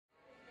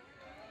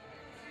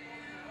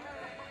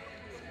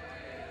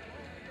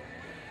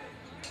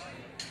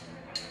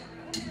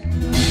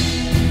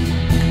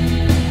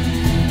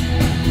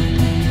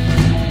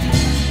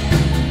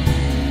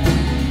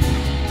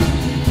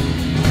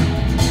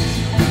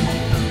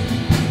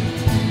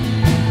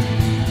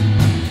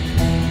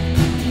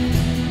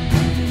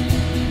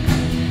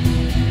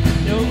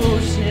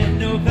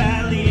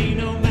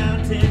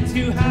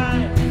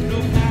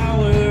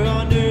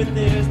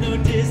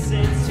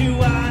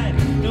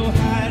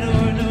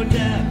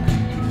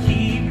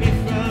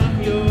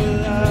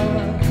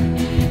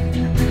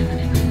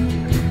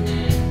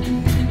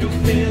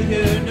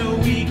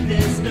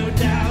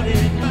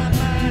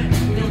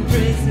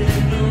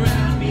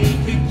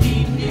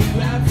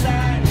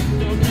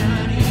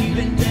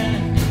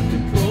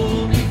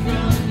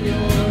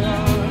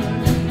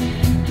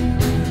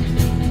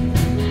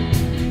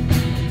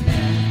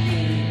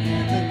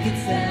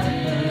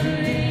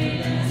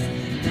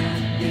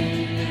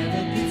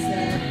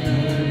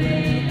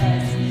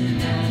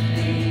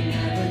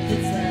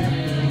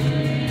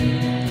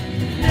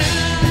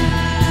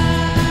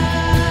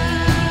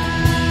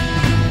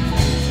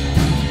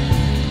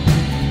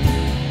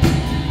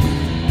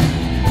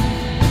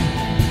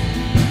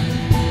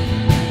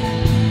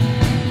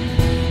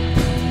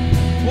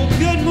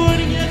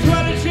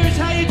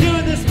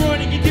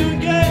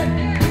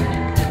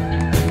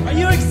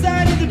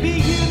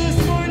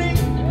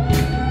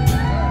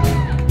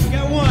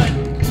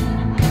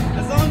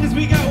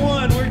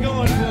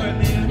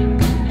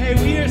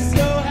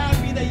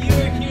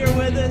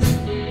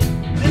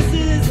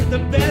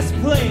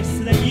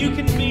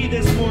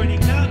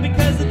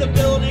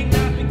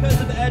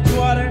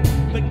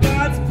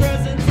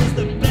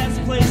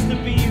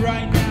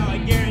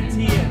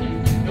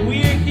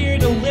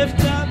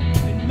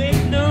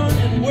make known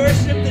and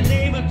worship the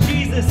name of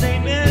Jesus.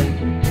 Amen.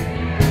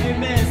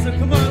 Amen. So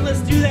come on, let's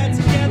do that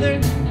together.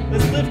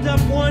 Let's lift up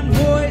one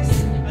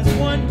voice as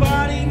one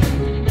body.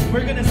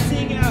 We're going to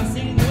sing out,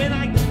 singing When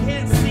I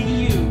Can't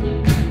See You.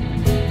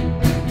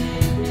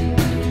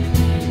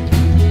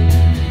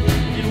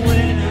 And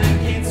when I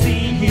can't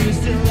see you,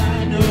 still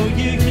I know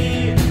you're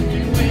here.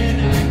 And when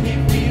I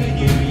can't feel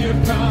you, your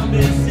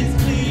promise is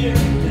clear.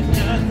 That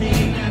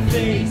nothing I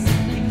face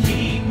can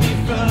keep me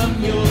from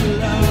your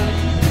love.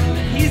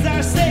 He's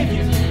our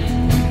Savior.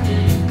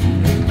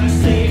 My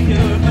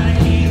Savior, my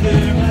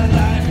healer, my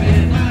life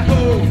and my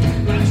hope,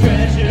 my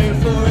treasure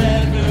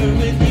forever.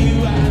 With you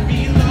I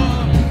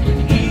belong.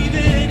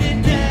 Even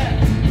in death,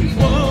 we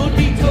won't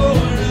be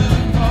torn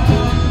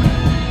apart.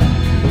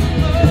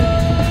 Oh,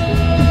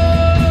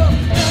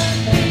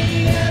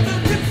 nothing ever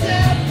could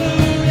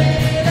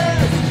separate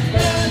us.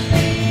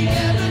 Nothing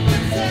ever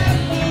could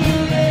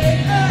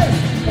separate us.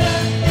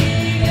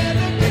 Nothing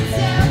ever could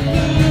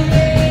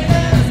separate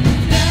us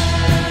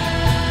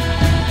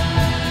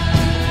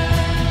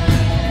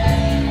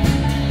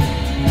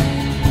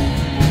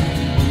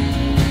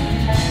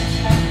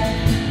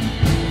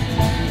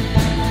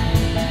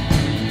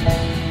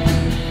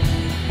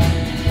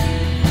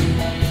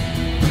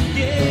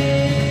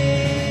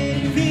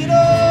Gave it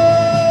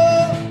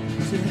all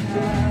to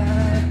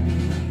have me.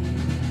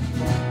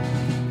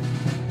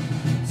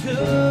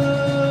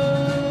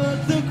 Took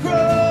the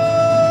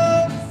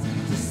cross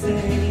to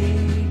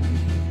save.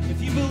 If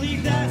you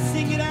believe that,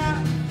 sing it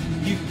out.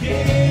 You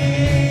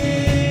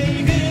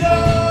gave it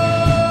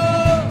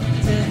all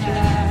to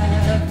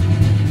have me.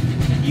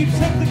 You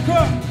took the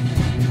cross.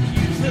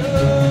 You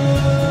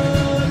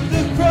took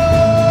the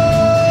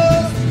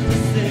cross to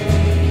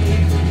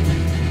save.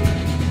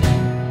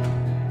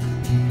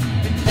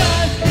 And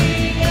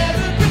nothing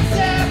ever could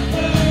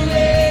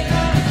separate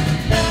us.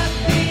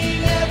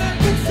 Nothing ever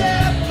could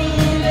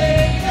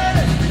separate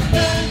us.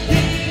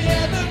 Nothing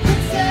ever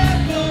could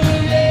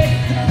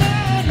separate us.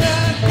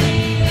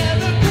 Nothing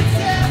ever could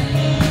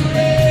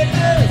separate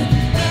us.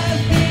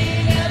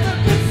 Nothing ever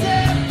could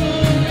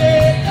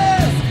separate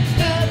us.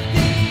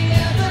 Nothing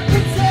ever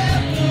could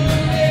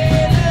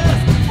separate us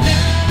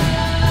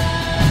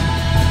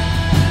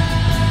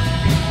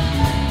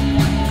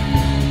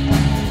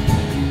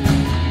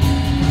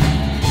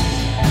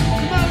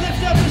Come on,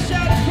 lift up a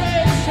shout of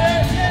praise,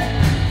 church.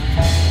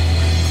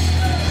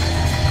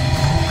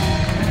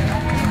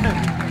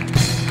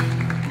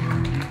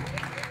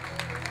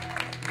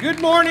 Good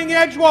morning,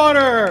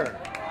 Edgewater.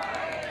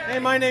 Hey,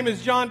 my name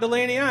is John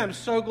Delaney. I am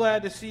so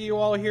glad to see you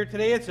all here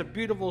today. It's a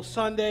beautiful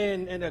Sunday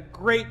and a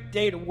great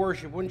day to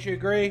worship. Wouldn't you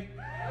agree?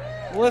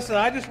 Well, listen,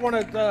 I just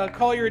want to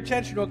call your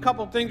attention to a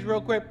couple things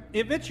real quick.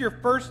 If it's your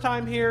first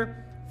time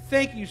here,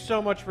 thank you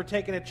so much for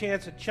taking a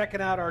chance and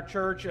checking out our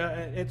church.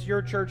 It's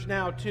your church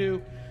now,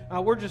 too.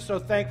 We're just so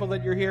thankful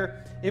that you're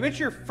here. If it's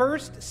your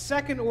first,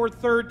 second, or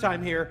third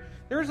time here,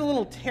 there's a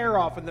little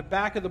tear-off in the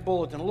back of the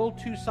bulletin, a little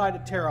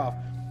two-sided tear-off.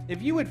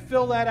 If you would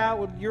fill that out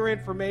with your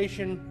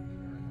information,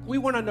 we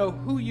want to know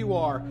who you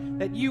are,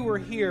 that you are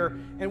here,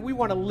 and we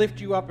want to lift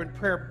you up in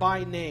prayer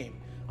by name.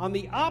 On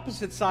the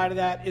opposite side of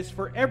that is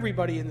for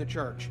everybody in the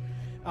church.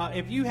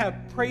 If you have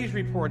praise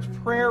reports,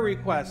 prayer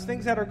requests,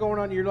 things that are going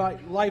on in your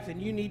life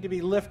and you need to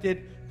be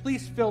lifted,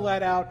 please fill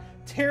that out.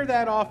 Tear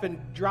that off and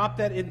drop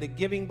that in the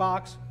giving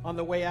box on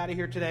the way out of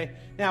here today.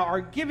 Now,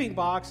 our giving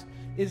box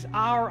is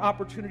our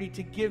opportunity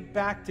to give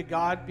back to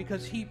God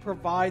because He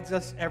provides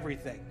us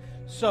everything.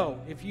 So,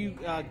 if you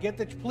get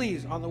that,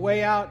 please, on the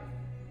way out,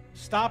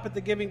 stop at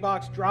the giving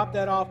box, drop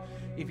that off.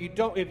 If you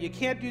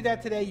can't do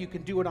that today, you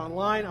can do it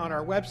online on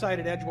our website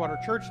at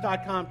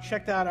edgewaterchurch.com.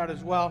 Check that out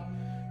as well.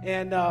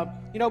 And,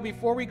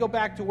 before we go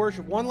back to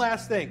worship, one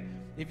last thing.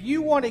 If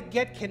you want to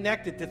get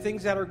connected to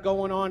things that are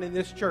going on in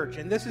this church,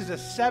 and this is a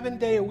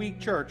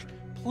 7-day-a-week church,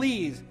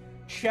 please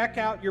check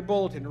out your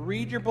bulletin,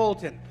 read your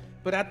bulletin.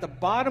 But at the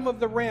bottom of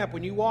the ramp,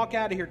 when you walk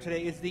out of here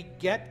today, is the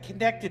Get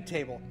Connected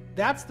table.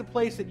 That's the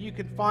place that you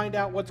can find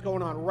out what's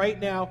going on right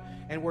now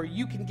and where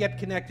you can get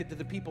connected to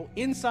the people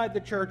inside the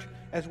church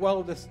as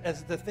well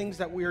as the things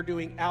that we are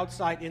doing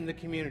outside in the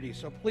community.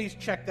 So please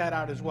check that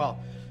out as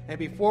well. And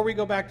before we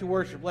go back to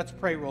worship, let's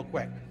pray real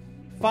quick.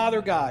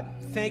 Father God,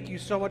 thank you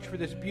so much for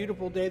this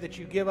beautiful day that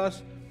you give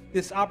us,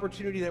 this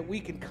opportunity that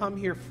we can come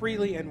here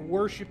freely and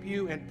worship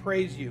you and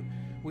praise you.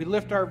 We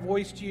lift our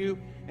voice to you,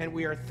 and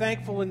we are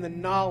thankful in the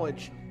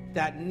knowledge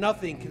that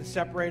nothing can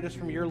separate us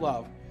from your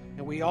love.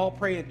 And we all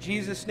pray in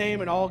Jesus'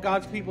 name, and all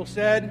God's people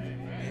said,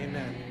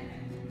 Amen.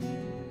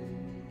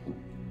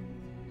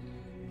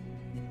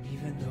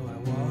 Even though I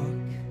walk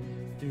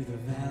through the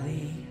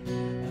valley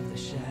of the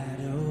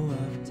shadow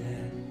of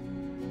death,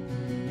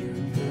 your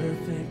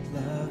perfect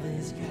love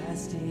is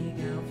casting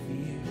out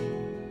fear.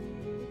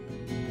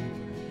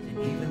 And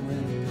even when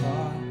I'm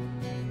caught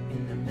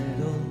in the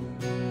middle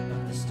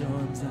of the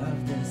storms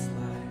of this life,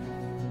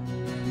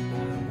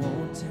 I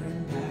won't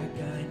turn back,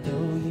 I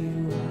know you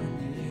are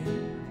near.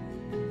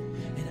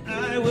 And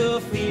I will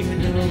fear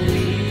no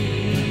evil,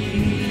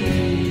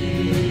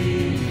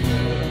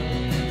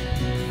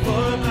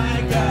 for my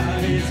God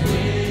is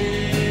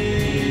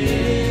with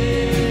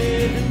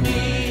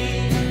me,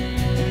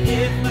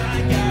 if my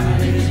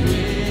God is with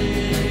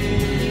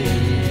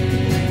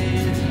me,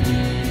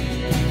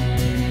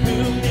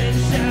 whom then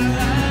shall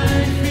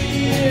I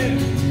fear?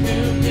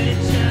 Whom then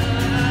shall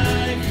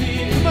I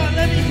fear? Come on,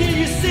 let me hear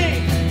you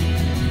sing.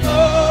 Oh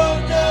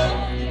no,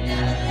 you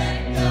never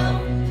let go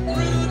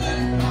through the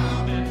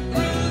calm and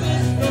through the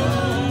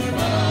storm.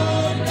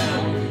 Oh no,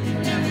 you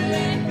never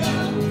let go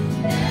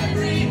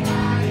every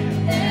high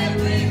and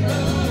every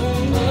low.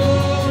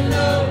 Oh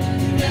no,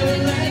 you never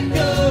let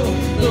go,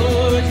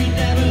 Lord, you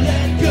never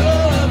let go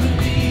of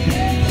me.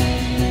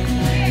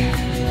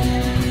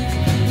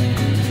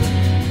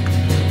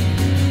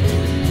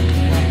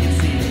 I can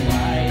see the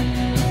light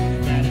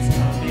that is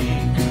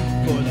coming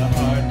for the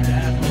heart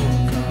that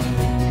holds on.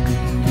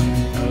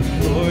 A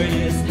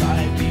glorious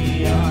light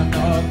beyond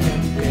all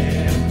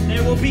compare.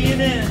 There will be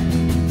an end,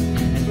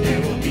 and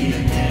there will be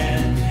an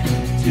end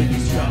to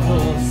these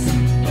troubles.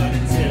 But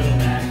until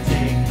that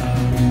day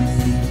comes,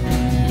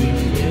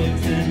 we'll live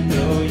to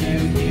know you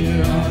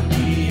here on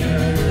the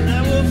earth. And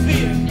I will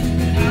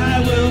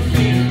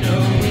fear no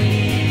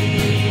evil,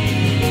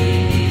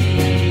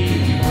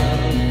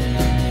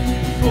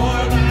 for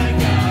my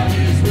God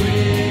is with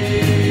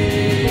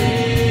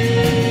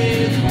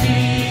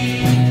me.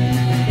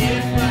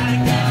 If my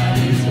God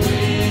is with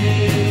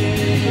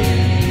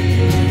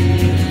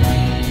me,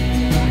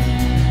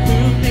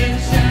 whom then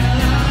shall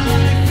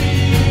I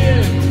fear?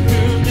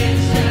 Whom then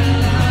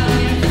shall I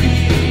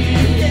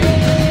fear?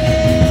 Yeah.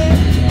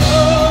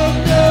 Oh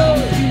no,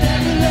 you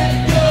never let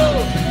go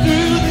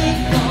through the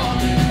calm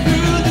and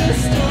through the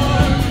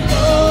storm.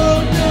 Oh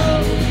no,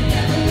 you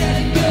never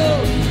let go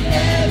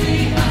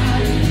every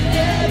high,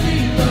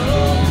 every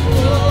low.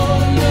 Oh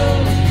no,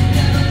 you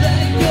never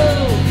let go,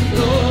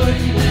 Lord,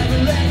 you never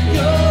let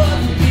go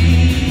of me.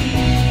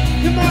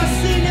 Come on,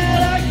 sing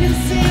out, I can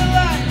see a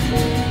light.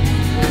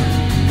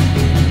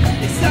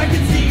 Yes, I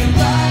can see a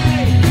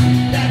light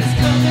that is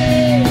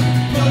coming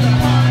for the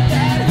heart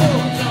that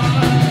holds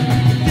on.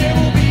 There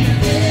will be an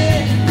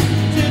end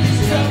to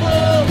these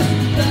troubles,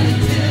 but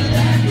until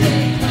that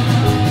day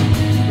comes,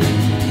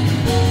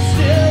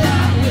 still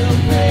I will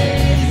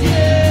praise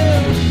you.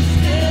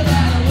 Still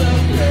I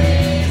will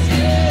praise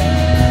you.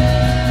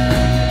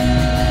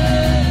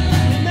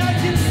 And I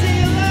can see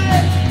a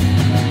light.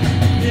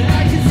 Yeah,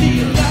 I can see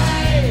a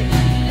light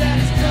that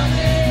is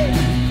coming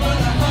for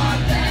the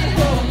heart that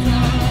holds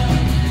on.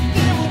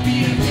 There will be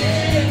an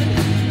end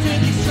to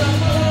these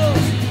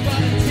troubles,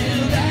 but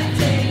until that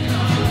day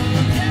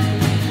comes,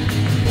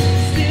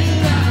 still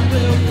I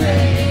will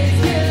praise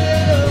you.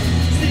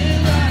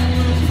 Still I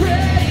will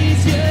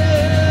praise you.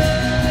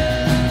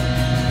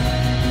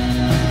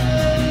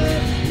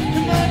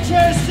 Come on,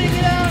 church, sing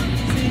it out.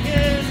 Sing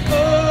it.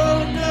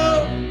 Oh no,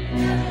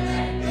 never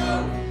let go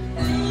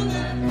through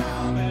the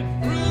calm and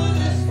through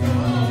the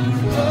storm.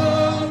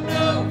 Oh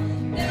no,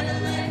 never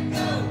let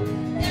go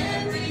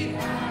every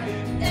high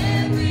and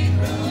every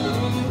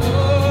low.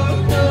 Oh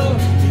no,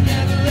 you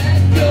never let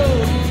go,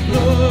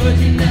 Lord,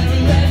 you never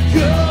let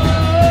go.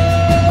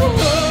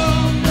 Oh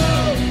no,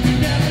 you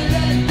never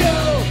let go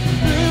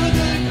through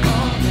the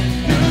calm and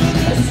through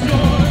the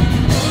storm.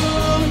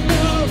 Oh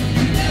no,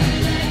 you never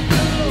let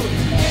go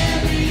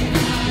every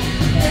high,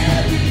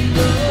 every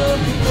low.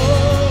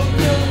 Oh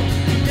no,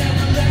 you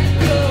never let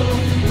go,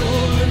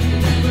 Lord, you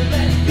never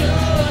let go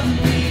of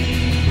me.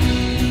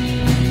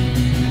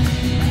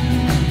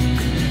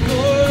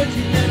 Lord,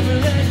 you never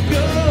let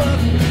go of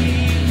me.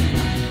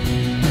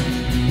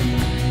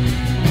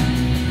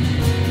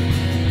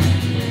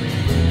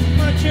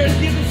 Come on, church,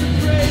 give us some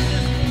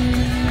praises.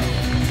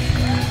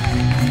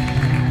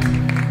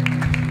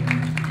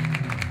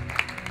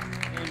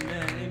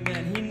 Amen,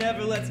 amen. He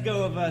never lets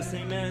go of us,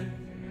 amen.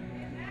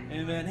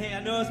 Amen. Hey, I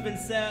know it's been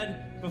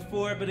said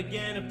before, but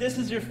again, if this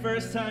is your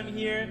first time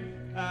here,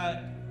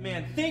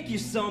 man, thank you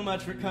so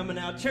much for coming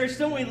out. Church,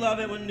 don't we love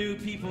it when new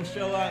people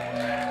show up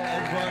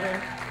at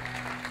Edgewater?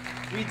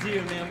 We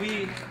do, man.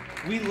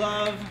 We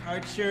love our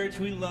church.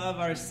 We love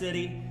our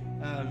city.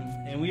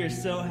 And we are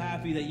so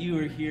happy that you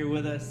are here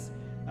with us.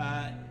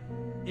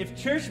 If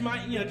church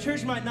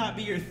might not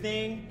be your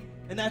thing,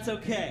 and that's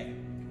okay.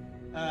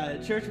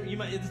 Church,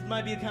 it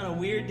might be kind of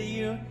weird to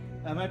you.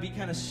 It might be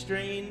kind of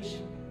strange.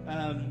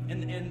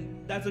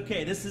 And that's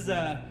okay. This is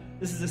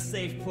a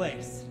safe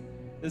place.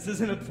 This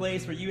isn't a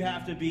place where you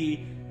have to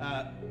be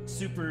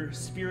super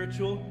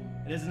spiritual.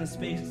 It isn't a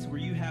space where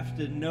you have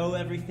to know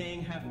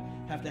everything,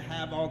 have to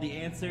have all the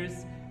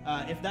answers.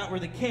 If that were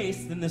the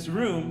case, then this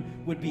room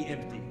would be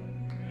empty.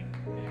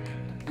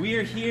 We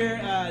are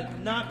here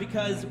not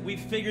because we've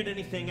figured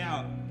anything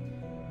out,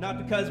 not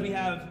because we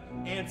have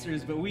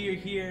answers, but we are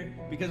here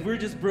because we're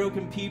just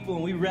broken people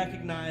and we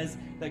recognize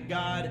that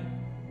God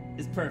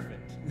is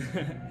perfect.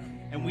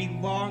 And we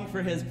long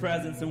for his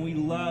presence and we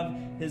love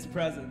his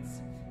presence.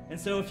 And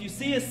so if you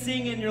see us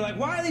singing, you're like,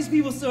 why are these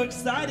people so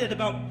excited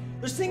about,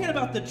 they're singing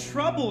about the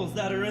troubles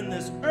that are in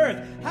this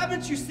earth.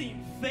 Haven't you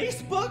seen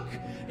Facebook?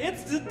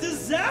 It's a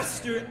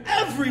disaster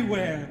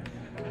everywhere.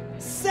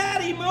 Sad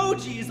sad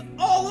emojis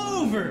all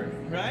over,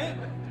 right?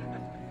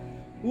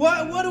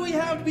 What do we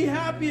have to be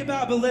happy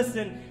about? But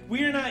listen,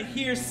 we are not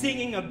here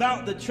singing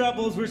about the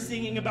troubles. We're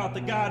singing about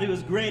the God who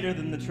is greater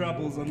than the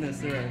troubles on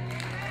this earth.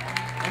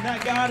 And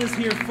that God is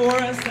here for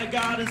us. That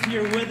God is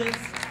here with us.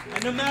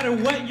 And no matter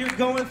what you're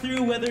going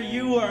through, whether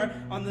you are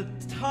on the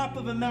top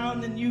of a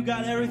mountain and you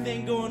got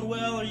everything going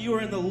well, or you are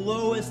in the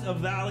lowest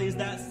of valleys,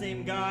 that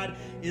same God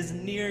is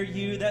near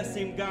you. That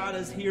same God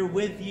is here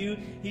with you.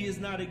 He is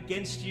not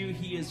against you.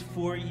 He is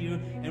for you.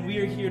 And we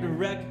are here to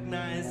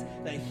recognize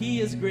that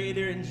He is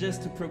greater, and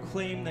just to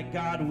proclaim that,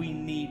 God, we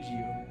need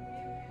you.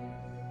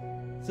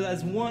 So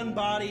as one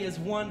body, as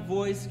one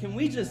voice, can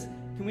we just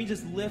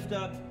lift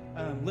up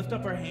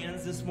our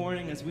hands this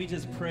morning as we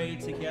just pray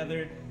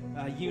together,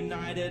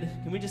 united?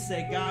 Can we just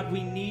say, God,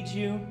 we need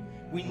you.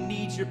 We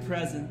need your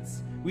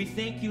presence. We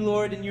thank you,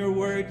 Lord, in your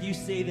word. You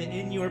say that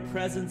in your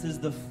presence is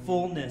the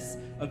fullness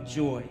of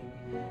joy.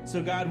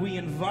 So, God, we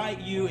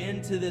invite you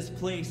into this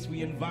place.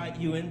 We invite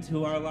you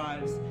into our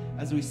lives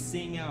as we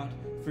sing out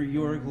for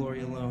your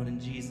glory alone. In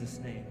Jesus'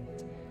 name.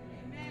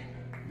 Amen.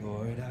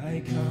 Lord,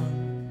 I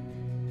come.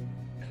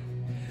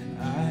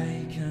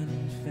 I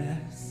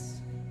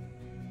confess.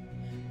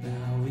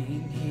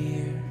 Bowing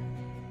here,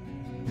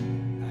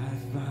 I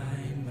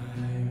find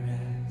my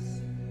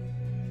rest.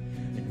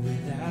 And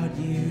without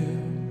you,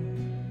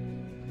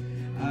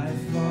 I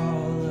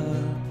fall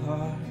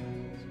apart.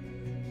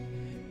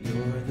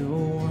 You're the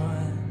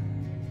one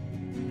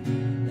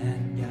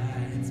that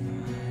guides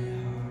my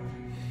heart.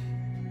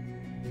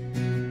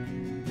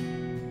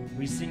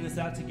 We sing this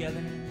out together.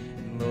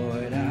 And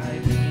Lord, I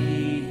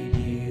need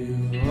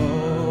you.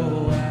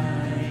 Oh,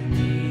 I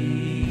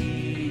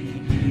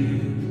need you.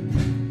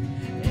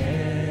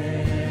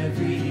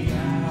 Every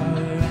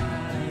hour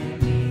I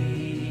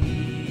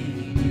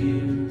need you.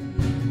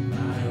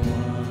 My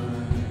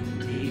one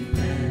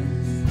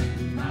defense,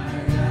 my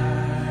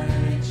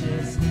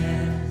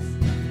righteousness.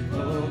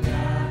 Oh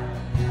God,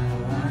 how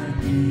I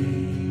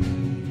need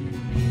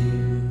you.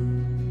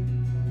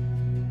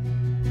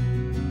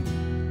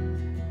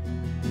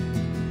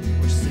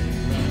 We're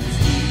singing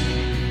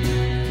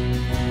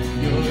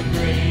your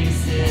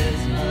grace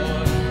is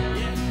more.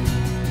 Your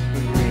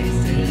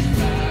grace is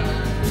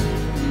found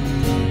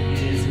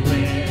is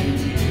where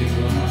you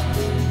are.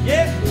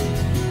 Yeah,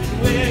 and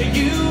where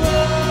you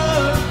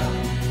are,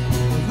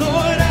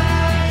 Lord, I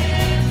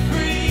am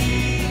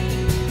free.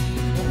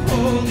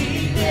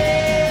 Holiness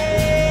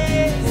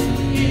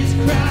is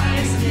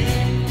Christ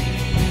in me.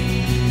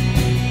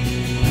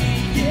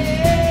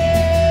 Yeah,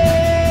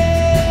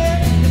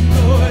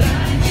 Lord, I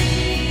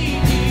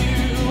need you.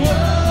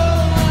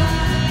 Oh,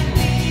 I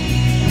need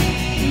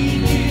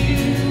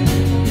you.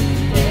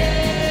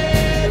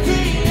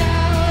 Every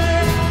hour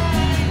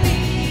I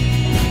need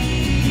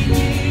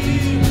you.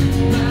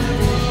 My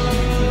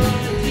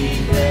one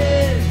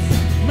defense,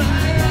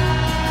 my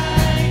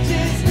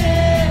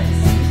righteousness.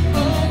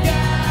 Oh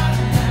God,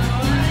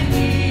 how I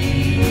need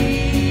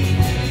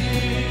you.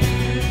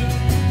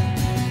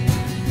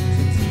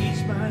 So teach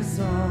my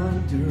song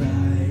to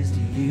rise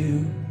to you.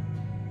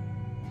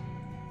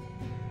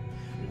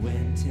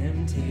 When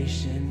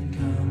temptation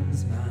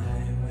comes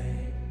my way,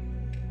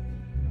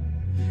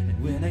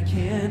 and when I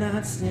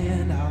cannot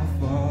stand, I'll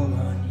fall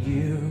on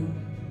you.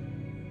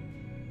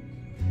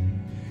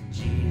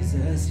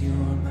 Jesus, you're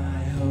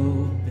my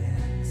hope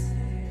and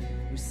stay.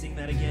 We sing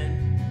that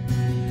again.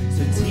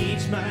 So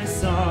teach my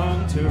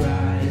song to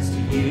rise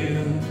to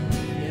you.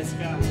 Yes,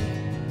 God.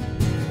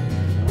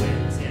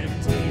 When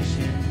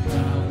temptation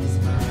comes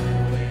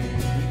my way,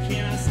 we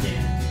cannot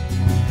stand.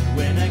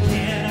 When I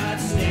cannot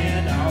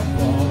stand, I'll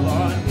fall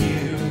on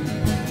you.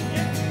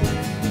 Yeah.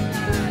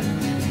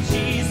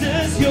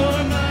 Jesus,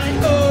 you're my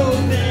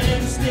hope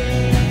and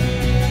stay.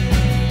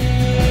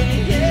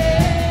 Yeah.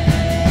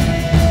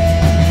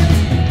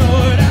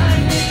 Lord, I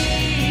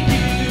need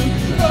you.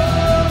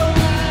 Oh,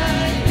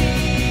 I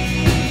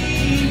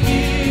need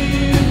you.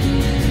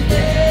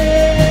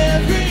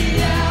 Every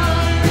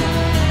hour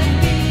I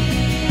need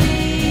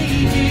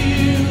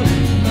you.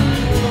 My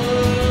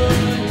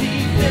one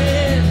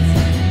defense,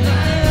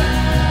 my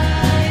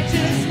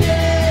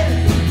righteousness.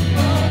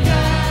 Oh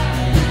God,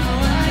 how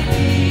I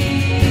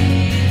need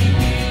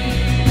you.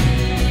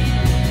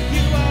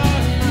 You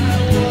are my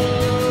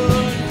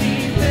one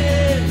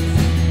defense,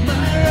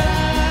 my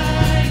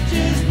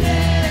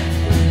righteousness.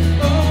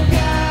 Oh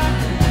God,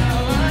 how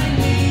I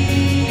need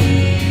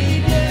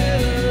you.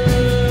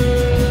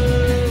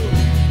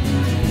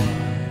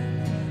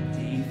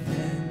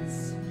 Defense,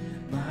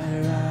 my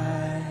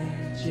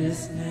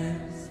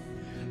righteousness.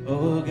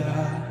 Oh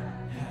God,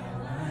 how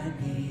I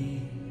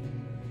need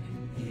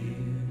you.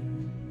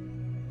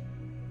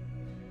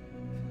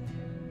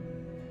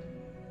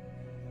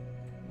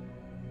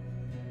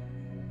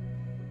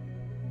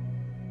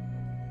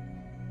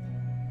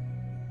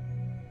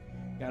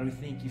 God, we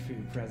thank you for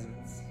your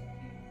presence.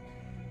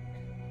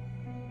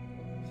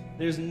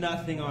 There's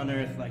nothing on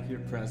earth like your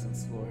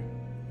presence, Lord.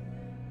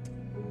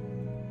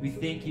 We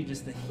thank you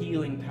just the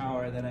healing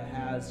power that it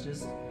has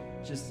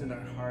just in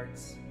our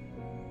hearts.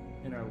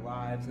 in our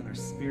lives and our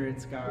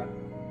spirits, God.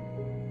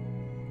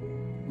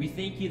 We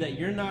thank you that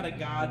you're not a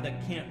God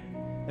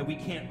that we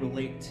can't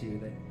relate to,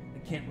 that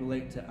can't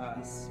relate to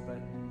us. But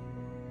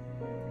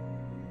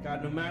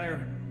God, no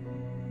matter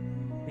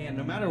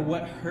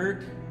what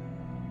hurt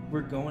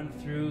we're going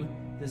through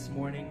this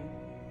morning,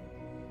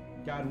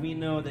 God, we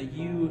know that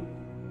you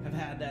have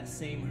had that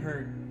same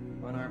hurt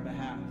on our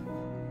behalf.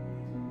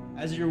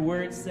 As your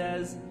word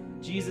says,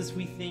 Jesus,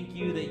 we thank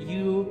you that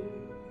you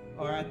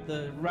are at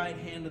the right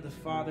hand of the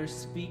Father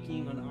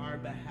speaking on our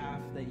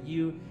behalf, that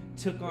you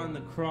took on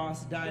the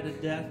cross, died a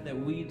death that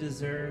we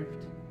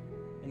deserved,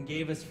 and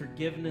gave us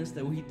forgiveness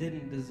that we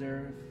didn't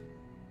deserve.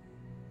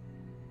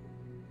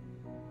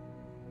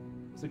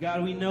 So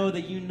God, we know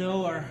that you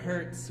know our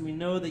hurts. We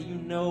know that you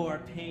know our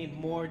pain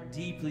more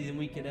deeply than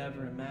we could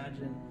ever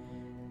imagine.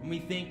 And we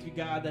thank you,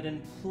 God, that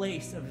in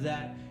place of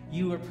that,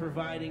 you are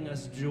providing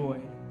us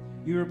joy.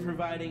 You are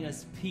providing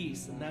us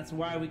peace. And that's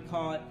why we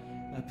call it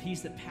a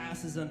peace that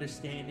passes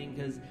understanding,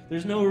 because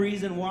there's no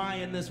reason why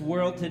in this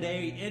world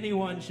today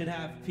anyone should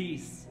have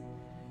peace.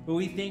 But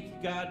we thank you,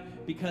 God,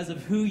 because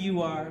of who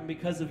you are and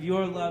because of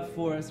your love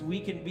for us, we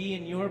can be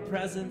in your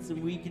presence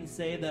and we can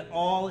say that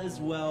all is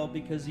well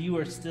because you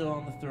are still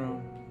on the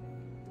throne.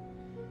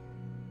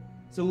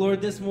 So,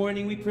 Lord, this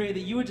morning we pray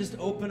that you would just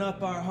open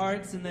up our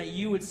hearts and that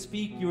you would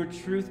speak your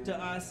truth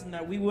to us and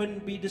that we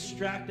wouldn't be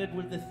distracted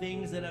with the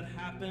things that have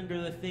happened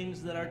or the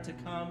things that are to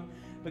come.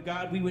 But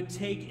God, we would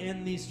take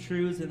in these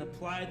truths and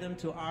apply them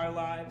to our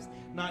lives,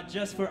 not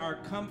just for our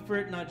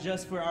comfort, not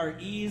just for our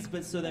ease,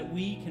 but so that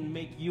we can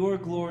make your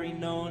glory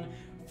known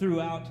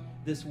throughout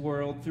this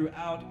world,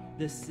 throughout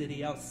this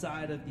city,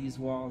 outside of these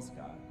walls,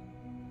 God.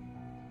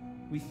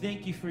 We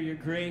thank you for your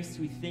grace,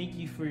 we thank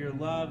you for your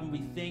love, and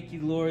we thank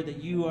you, Lord,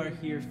 that you are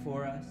here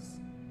for us.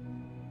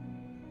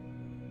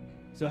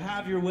 So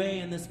have your way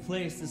in this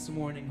place this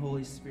morning,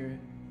 Holy Spirit.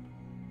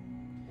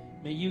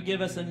 May you give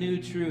us a new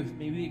truth.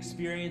 May we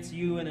experience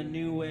you in a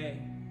new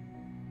way.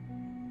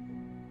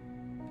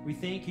 We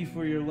thank you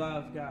for your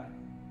love, God.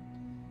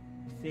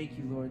 We thank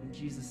you, Lord. In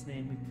Jesus'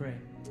 name we pray.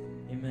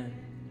 Amen.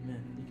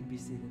 Amen. You can be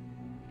seated.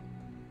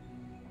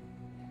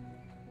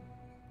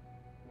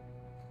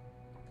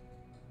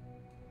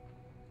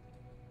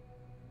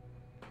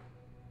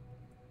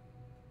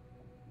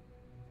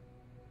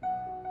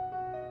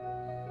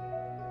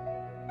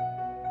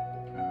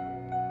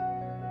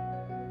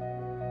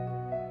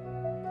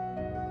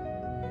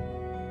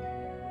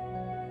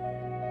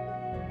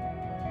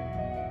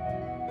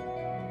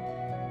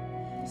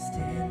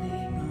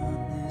 Standing on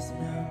this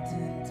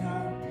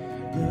mountaintop,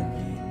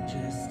 looking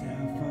just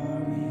how far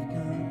we've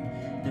come.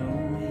 No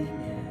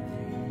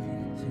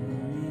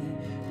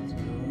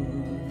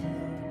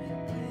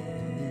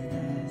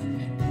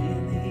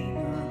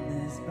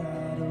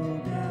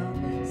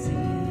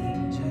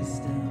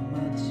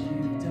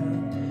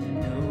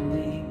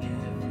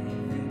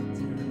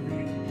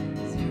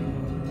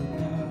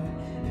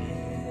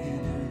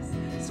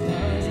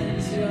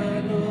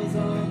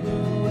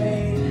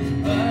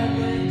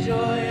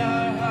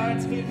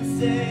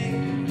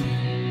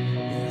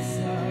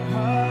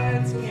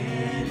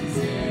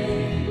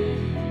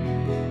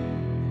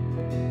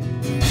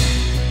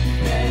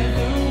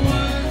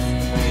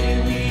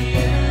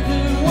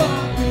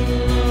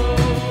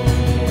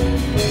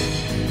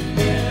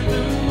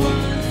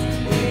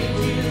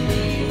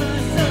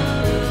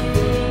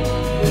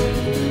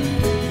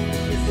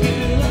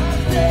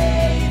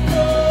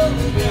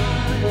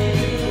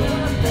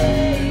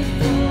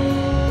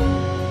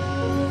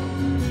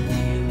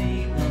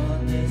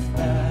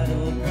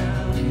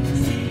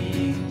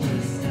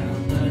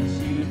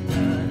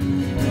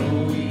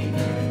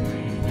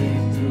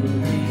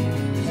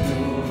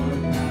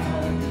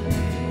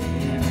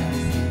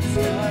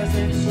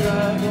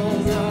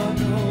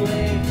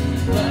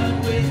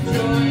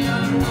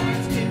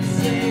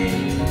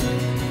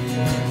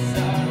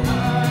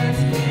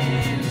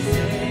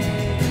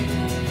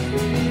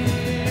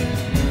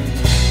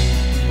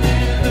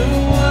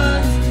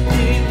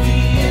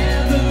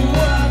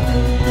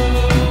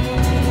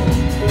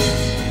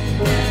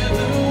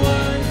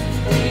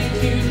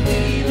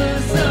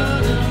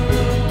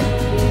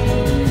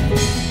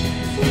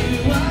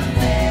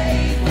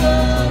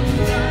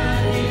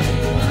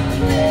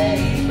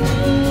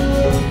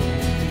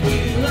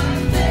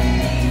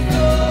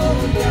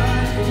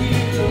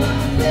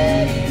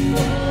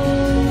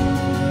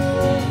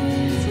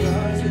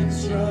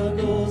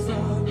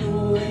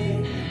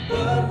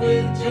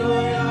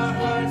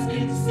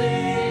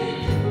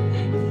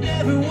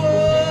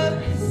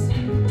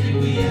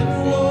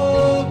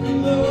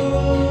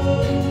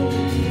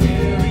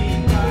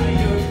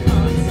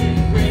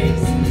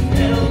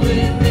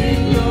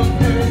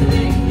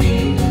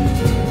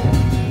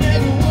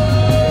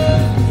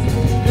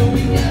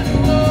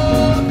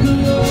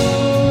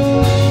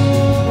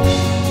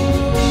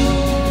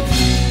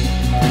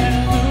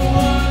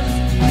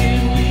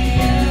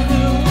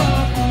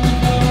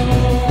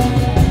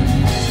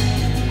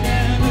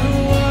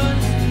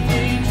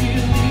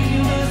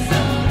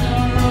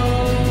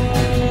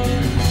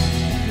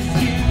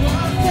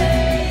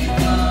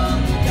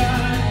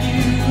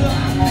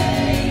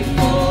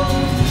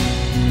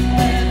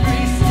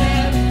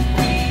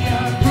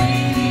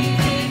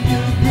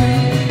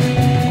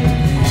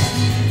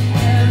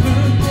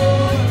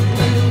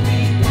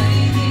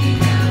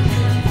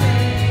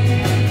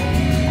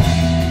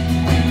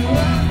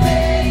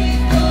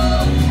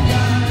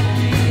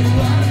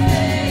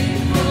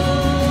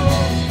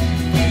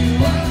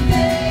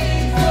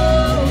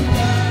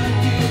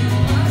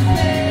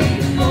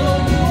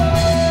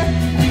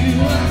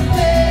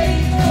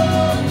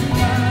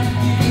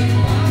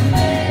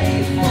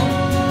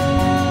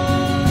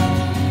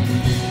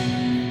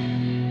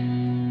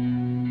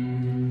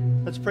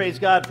praise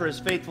God for His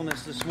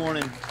faithfulness this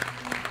morning.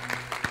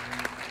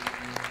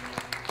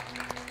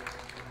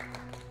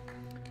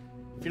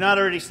 If you're not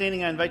already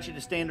standing, I invite you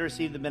to stand to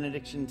receive the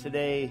benediction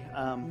today.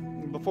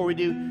 Before we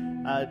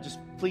do, just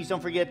please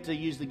don't forget to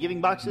use the giving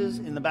boxes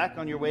in the back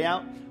on your way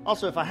out.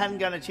 Also, if I hadn't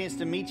gotten a chance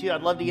to meet you,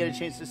 I'd love to get a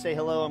chance to say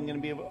hello. I'm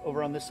going to be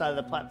over on this side of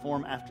the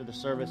platform after the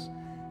service.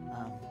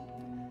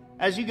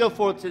 As you go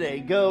forth today,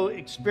 go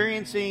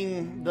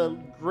experiencing the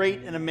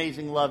great and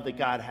amazing love that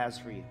God has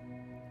for you.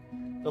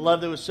 The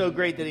love that was so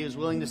great that He was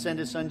willing to send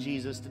His Son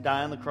Jesus to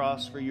die on the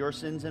cross for your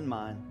sins and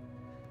mine,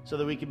 so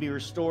that we could be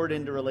restored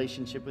into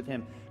relationship with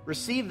Him.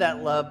 Receive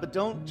that love, but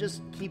don't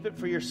just keep it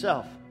for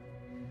yourself.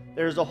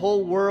 There's a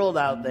whole world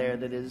out there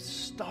that is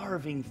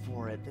starving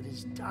for it, that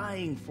is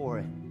dying for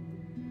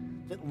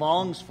it, that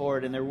longs for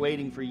it, and they're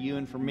waiting for you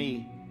and for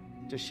me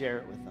to share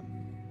it with them.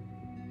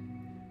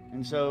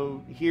 And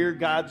so hear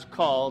God's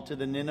call to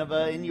the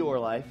Nineveh in your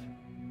life,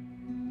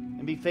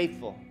 and be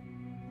faithful.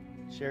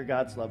 Share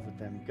God's love with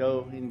them.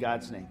 Go in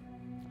God's name.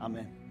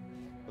 Amen.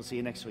 We'll see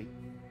you next week.